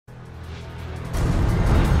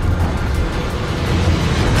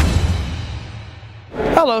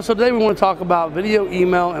Hello, so today we want to talk about video,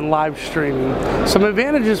 email, and live streaming. Some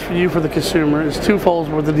advantages for you for the consumer is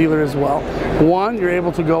twofold with the dealer as well. One, you're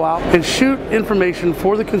able to go out and shoot information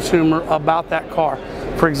for the consumer about that car.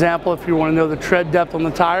 For example, if you want to know the tread depth on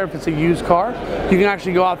the tire, if it's a used car, you can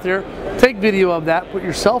actually go out there, take video of that, put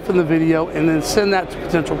yourself in the video, and then send that to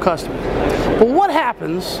potential customers. But what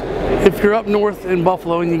happens if you're up north in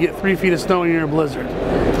Buffalo and you get 3 feet of snow and you're in a blizzard?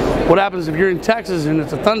 What happens if you're in Texas and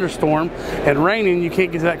it's a thunderstorm and raining and you can't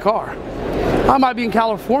get to that car? I might be in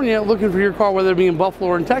California looking for your car, whether it be in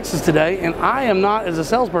Buffalo or in Texas today, and I am not, as a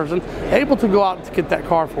salesperson, able to go out to get that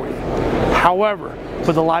car for you. However,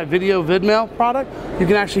 with a live video VidMail product, you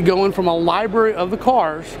can actually go in from a library of the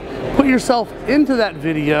cars, put yourself into that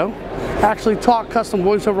video, actually talk custom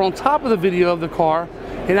voiceover on top of the video of the car,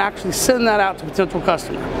 and actually send that out to potential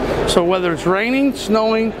customers. So whether it's raining,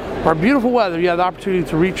 snowing, or beautiful weather, you have the opportunity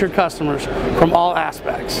to reach your customers from all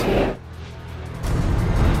aspects.